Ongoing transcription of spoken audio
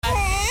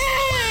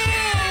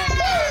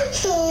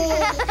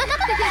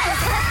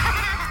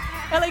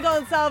ELLIE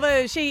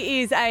Gonsalves,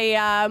 she is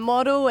a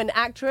model and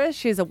actress.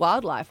 She's a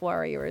wildlife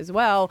warrior as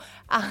well.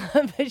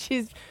 But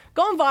she's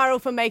gone viral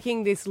for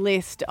making this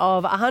list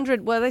of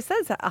 100, well, they said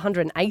it's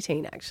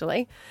 118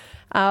 actually,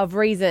 of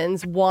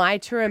reasons why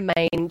to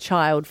remain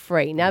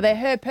child-free. Now, they're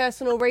her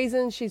personal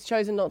reasons. She's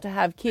chosen not to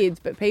have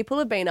kids, but people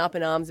have been up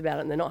in arms about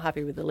it and they're not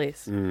happy with the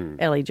list.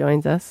 ELLIE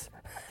joins us.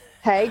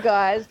 Hey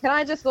guys, can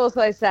I just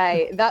also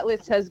say that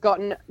list has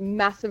gotten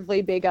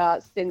massively bigger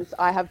since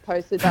I have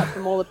posted that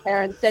from all the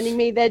parents sending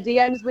me their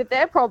DMs with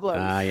their problems.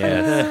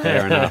 Yes,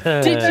 fair enough.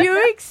 Did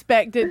you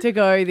expect it to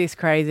go this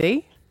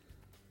crazy?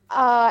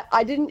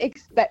 I didn't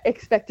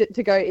expect it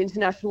to go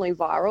internationally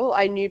viral.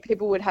 I knew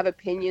people would have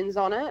opinions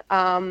on it.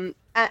 And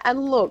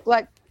look,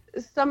 like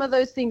some of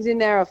those things in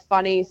there are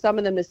funny. Some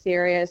of them are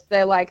serious.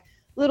 They're like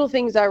little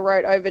things I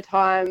wrote over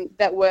time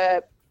that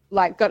were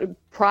like got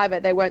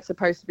private. They weren't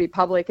supposed to be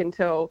public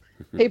until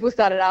people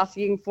started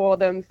asking for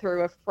them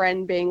through a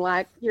friend being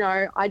like, you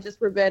know, I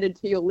just reverted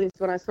to your list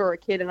when I saw a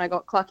kid and I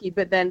got clucky,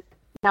 but then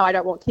now I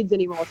don't want kids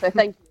anymore. So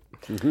thank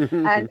you.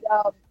 And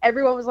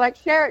everyone was like,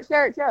 share it. So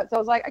I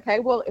was like, okay,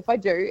 well, if I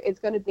do, it's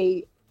going to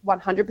be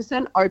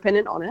 100% open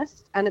and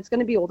honest, and it's going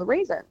to be all the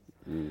reasons.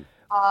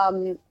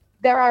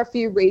 There are a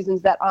few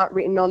reasons that aren't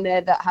written on there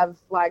that have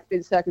like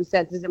been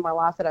circumstances in my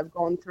life that I've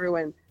gone through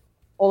and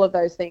all of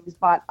those things.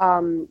 But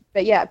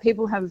yeah,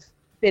 people have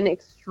been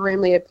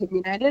extremely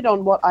opinionated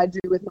on what I do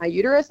with my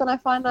uterus, and I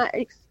find that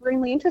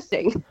extremely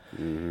interesting.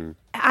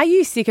 Are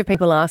you sick of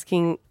people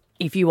asking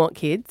if you want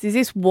kids? Is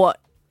this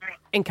what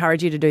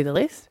encouraged you to do the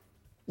list?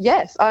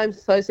 Yes, I'm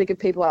so sick of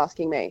people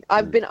asking me.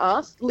 I've been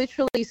asked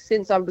literally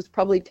since I was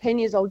probably 10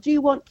 years old, do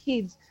you want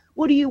kids?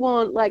 What do you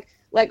want? Like,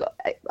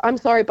 I'm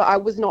sorry, but I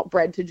was not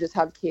bred to just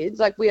have kids.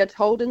 Like, we are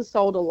told and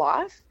sold a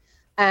life,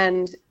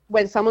 and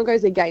when someone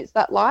goes against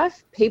that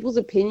life, people's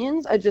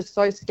opinions are just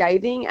so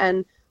scathing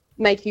and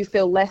make you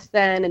feel less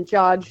than and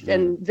judged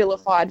and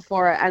vilified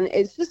for it. And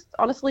it's just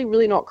honestly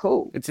really not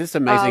cool. It's just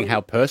amazing how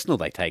personal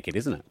they take it,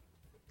 isn't it?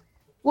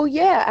 Well,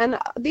 yeah, and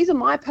these are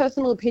my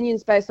personal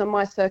opinions based on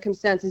my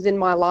circumstances in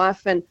my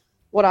life and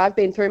what I've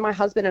been through. My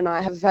husband and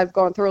I have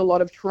gone through a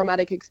lot of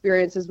traumatic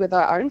experiences with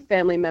our own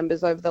family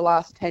members over the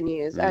last 10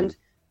 years. And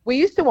we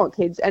used to want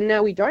kids, and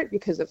now we don't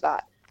because of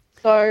that.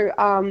 So,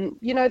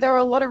 you know, there are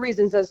a lot of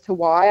reasons as to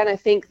why. And I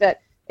think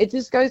that it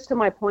just goes to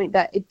my point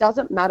that it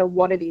doesn't matter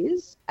what it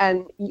is.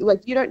 And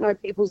you don't know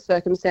people's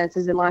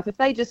circumstances in life. If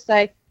they just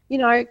say, you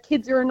know,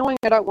 kids are annoying,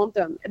 I don't want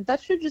them,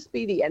 that should just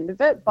be the end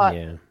of it. But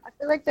I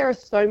feel like there are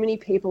so many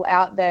people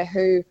out there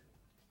who,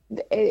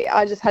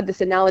 I just had this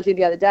analogy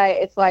the other day.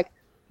 It's like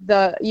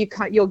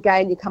you're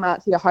gay and you come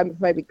out to your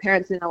homophobic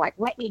parents and they're like,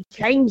 let me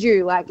change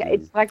you. Like,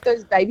 it's like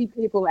those baby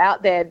people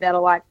out there that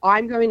are like,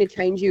 I'm going to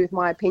change you with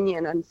my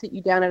opinion and sit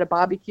you down at a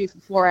barbecue for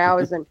 4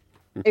 hours and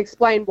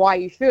explain why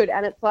you should.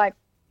 And it's like,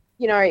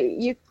 you know,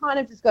 you kind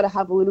of just got to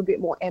have a little bit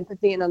more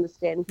empathy and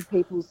understanding for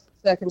people's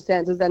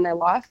circumstances and their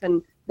life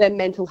and their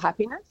mental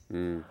happiness.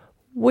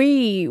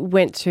 We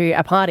went to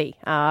a party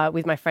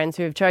with my friends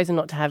who have chosen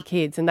not to have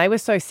kids, and they were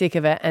so sick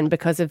of it, and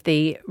because of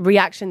the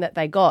reaction that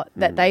they got,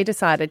 that they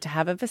decided to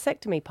have a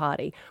vasectomy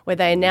party where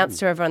they announced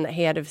to everyone that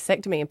he had a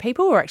vasectomy, and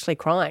people were actually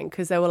crying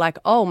because they were like,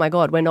 oh my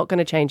God, we're not going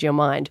to change your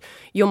mind.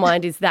 Your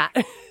mind is that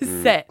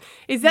set.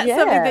 Is that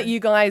something that you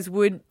guys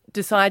would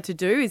decide to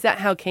do? Is that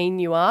how keen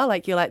you are?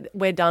 Like, you're like,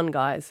 we're done,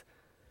 guys.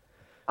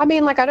 I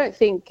mean, like, I don't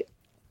think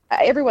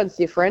everyone's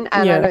different,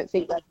 and I don't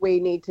think that we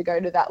need to go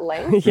to that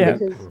length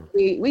because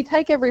we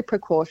take every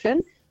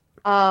precaution.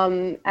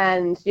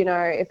 And, you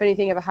know, if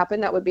anything ever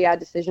happened, that would be our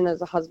decision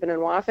as a husband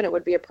and wife, and it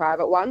would be a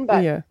private one.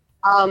 But,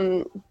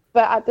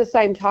 but at the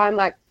same time,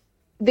 like,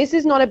 this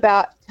is not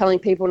about telling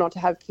people not to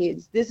have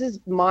kids. This is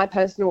my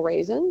personal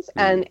reasons,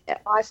 and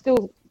I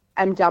still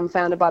am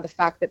dumbfounded by the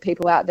fact that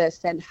people out there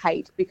send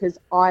hate because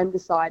I'm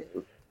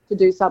deciding to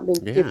do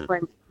something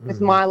different with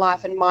my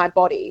life and my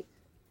body,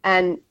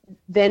 and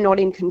they're not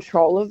in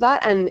control of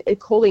that, and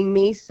calling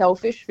me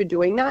selfish for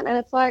doing that. And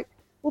it's like,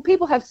 well,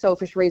 people have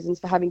selfish reasons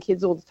for having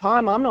kids all the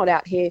time. I'm not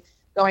out here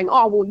going,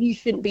 oh, well, you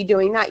shouldn't be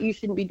doing that. You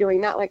shouldn't be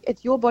doing that. Like,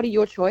 it's your body,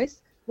 your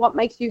choice. What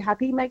makes you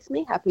happy makes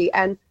me happy.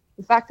 And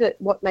the fact that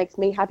what makes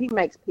me happy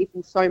makes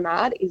people so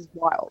mad is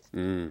wild.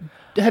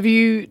 Have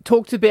you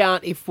talked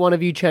about if one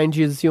of you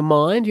changes your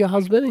mind, your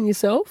husband and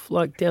yourself,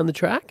 like down the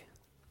track?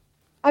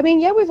 I mean,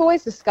 yeah, we've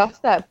always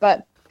discussed that,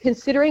 but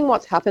considering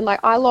what's happened, like,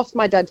 I lost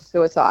my dad to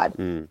suicide.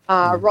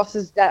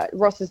 Ross's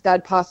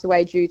dad passed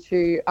away due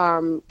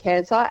to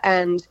cancer,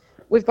 and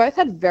we've both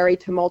had very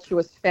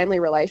tumultuous family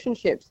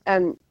relationships.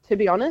 And to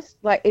be honest,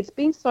 like, it's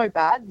been so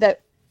bad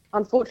that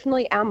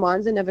unfortunately our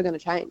minds are never going to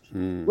change.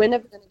 We're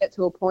never going to get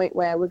to a point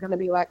where we're going to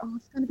be like, oh,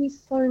 it's going to be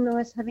so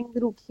nice having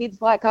little kids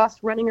like us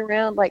running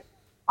around. Like,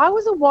 I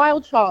was a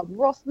wild child.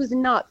 Ross was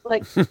nuts.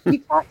 Like, you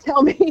can't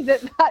tell me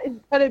that is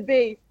going to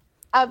be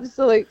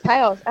absolute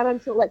chaos. And I'm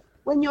sure, like,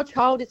 when your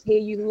child is here,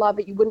 you love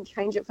it. You wouldn't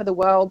change it for the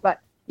world, but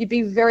you'd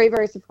be very,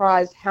 very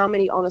surprised how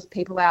many honest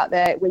people out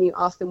there, when you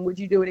ask them, would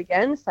you do it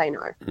again, say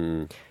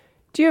no.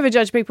 Do you ever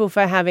judge people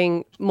for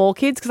having more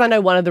kids? Because I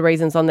know one of the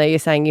reasons on there you're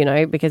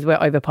saying, because we're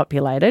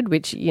overpopulated,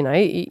 which,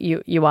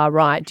 you are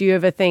right. Do you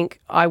ever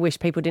think, I wish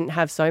people didn't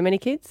have so many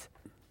kids?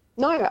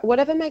 No,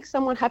 whatever makes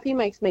someone happy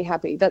makes me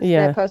happy. That's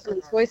their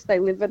personal choice. They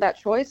live with that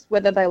choice,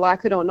 whether they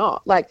like it or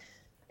not. Like,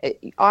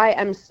 I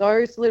am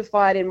so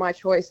solidified in my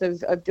choice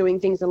of doing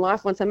things in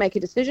life. Once I make a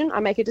decision,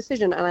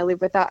 and I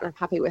live with that, and I'm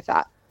happy with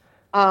that.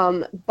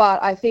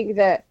 But I think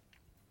that,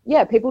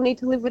 people need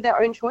to live with their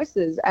own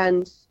choices,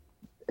 and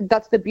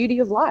that's the beauty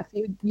of life.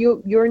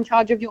 You're in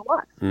charge of your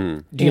life.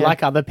 Do you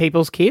like other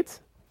people's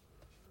kids?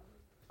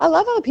 I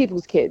love other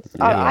people's kids.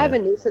 I have a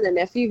niece and a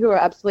nephew who are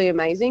absolutely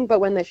amazing, but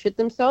when they shit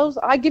themselves,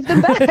 I give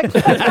them back. But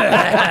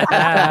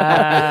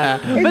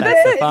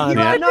that's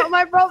not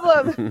my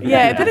problem.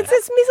 Yeah, but it's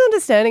this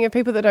misunderstanding of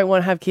people that don't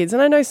want to have kids.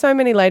 And I know so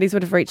many ladies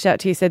would have reached out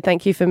to you, said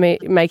thank you for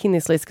making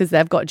this list because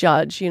they've got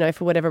judged,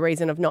 for whatever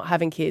reason of not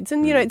having kids.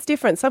 And, it's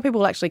different. Some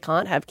people actually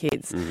can't have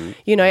kids,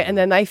 and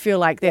then they feel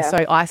like they're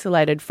so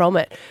isolated from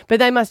it. But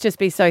they must just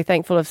be so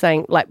thankful of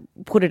saying, like,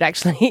 put it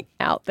actually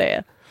out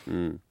there.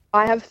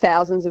 I have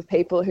thousands of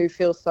people who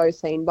feel so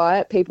seen by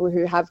it, people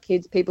who have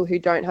kids, people who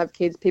don't have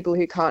kids, people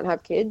who can't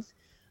have kids.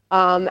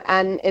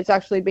 And it's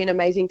actually been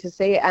amazing to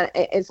see. And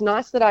it's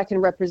nice that I can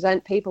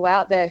represent people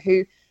out there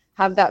who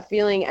have that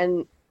feeling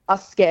and are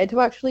scared to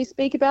actually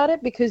speak about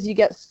it because you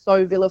get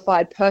so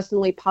vilified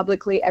personally,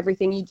 publicly,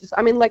 everything.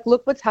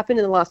 Look what's happened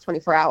in the last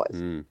 24 hours.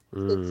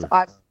 Since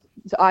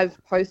I've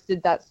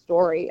posted that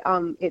story.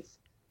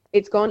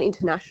 It's gone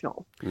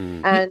international.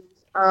 And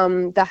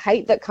the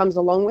hate that comes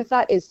along with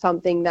that is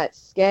something that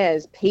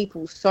scares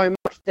people so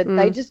much that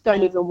they just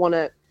don't even want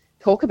to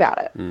talk about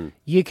it.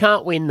 You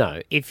can't win,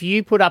 though. If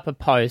you put up a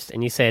post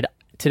and you said,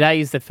 today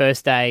is the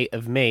first day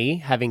of me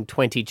having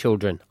 20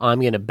 children,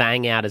 I'm going to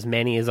bang out as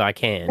many as I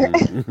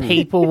can,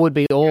 people would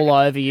be all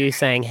over you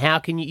saying, how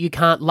can you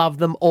can't love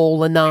them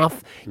all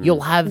enough. You'll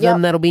have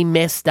them that'll be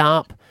messed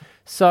up.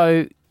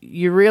 So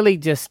you really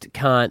just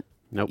can't.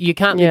 Nope. You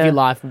can't live your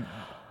life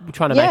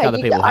trying to make other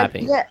people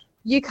happy.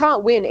 You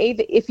can't win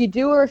either if you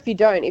do or if you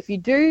don't. If you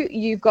do,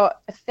 you've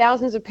got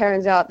thousands of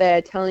parents out there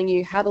telling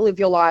you how to live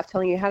your life,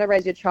 telling you how to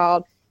raise your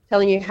child,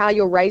 telling you how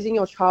you're raising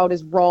your child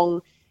is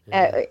wrong.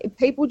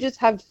 People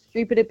just have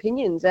stupid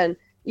opinions, and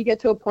you get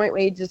to a point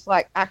where you just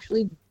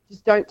actually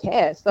just don't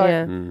care.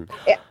 So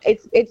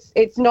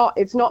it's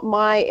not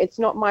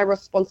my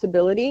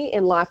responsibility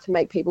in life to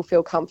make people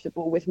feel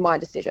comfortable with my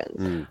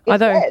decisions. It's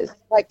theirs.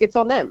 It's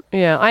on them.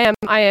 Yeah,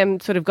 I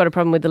am sort of got a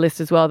problem with the list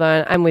as well,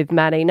 though, and with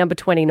Maddie. Number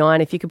 29,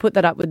 if you could put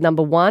that up with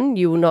number 1,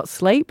 you will not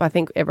sleep. I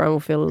think everyone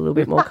will feel a little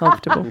bit more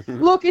comfortable.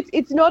 Look,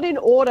 it's not in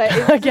order.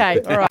 Okay,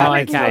 all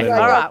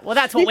right. Well,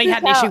 that's what we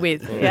had an issue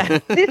with. Yeah.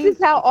 This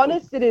is how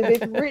honest it is.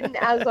 It's written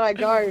as I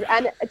go.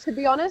 And to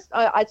be honest,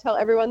 I tell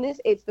everyone this,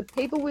 it's the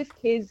people with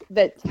kids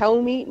that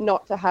tell me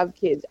not to have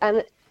kids.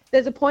 And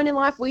there's a point in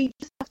life where you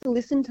just have to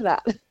listen to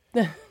that.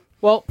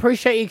 Well,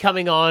 appreciate you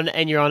coming on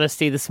and your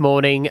honesty this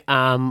morning.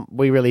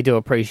 We really do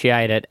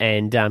appreciate it,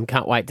 and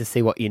can't wait to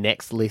see what your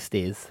next list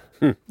is.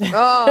 I'm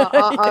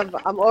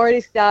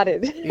already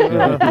started.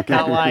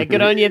 Can't wait.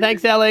 Good on you.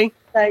 Thanks, Ellie.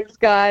 Thanks,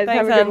 guys.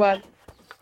 Have a good one.